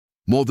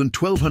More than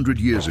 1200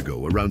 years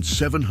ago, around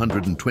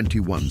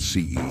 721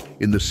 CE,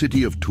 in the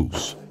city of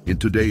Tus, in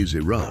today's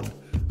Iran,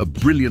 a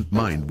brilliant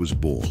mind was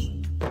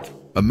born.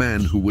 A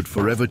man who would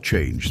forever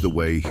change the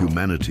way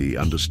humanity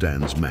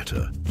understands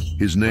matter.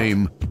 His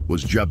name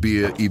was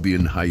Jabir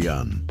ibn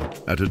Hayyan.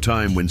 At a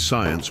time when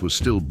science was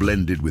still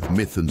blended with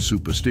myth and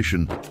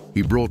superstition,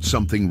 he brought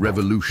something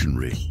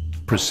revolutionary: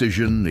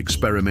 precision,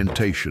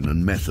 experimentation,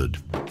 and method.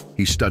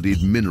 He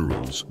studied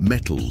minerals,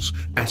 metals,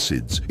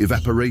 acids,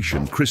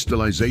 evaporation,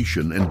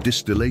 crystallization, and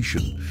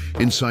distillation.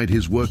 Inside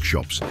his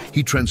workshops,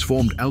 he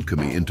transformed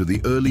alchemy into the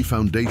early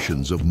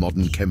foundations of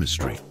modern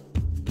chemistry.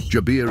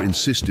 Jabir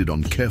insisted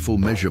on careful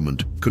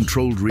measurement,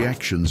 controlled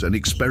reactions, and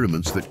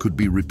experiments that could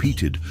be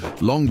repeated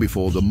long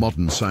before the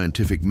modern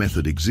scientific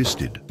method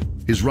existed.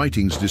 His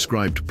writings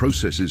described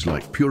processes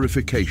like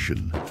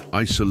purification,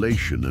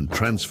 isolation, and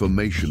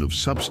transformation of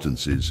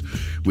substances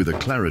with a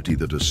clarity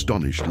that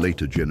astonished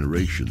later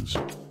generations.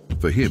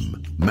 For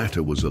him,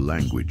 matter was a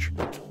language,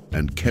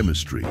 and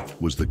chemistry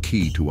was the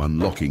key to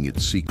unlocking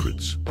its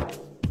secrets.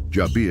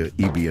 Jabir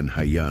ibn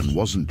Hayyan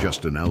wasn't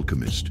just an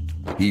alchemist.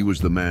 He was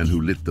the man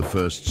who lit the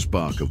first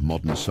spark of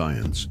modern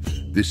science.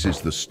 This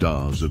is the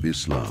stars of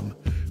Islam,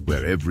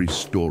 where every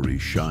story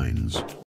shines.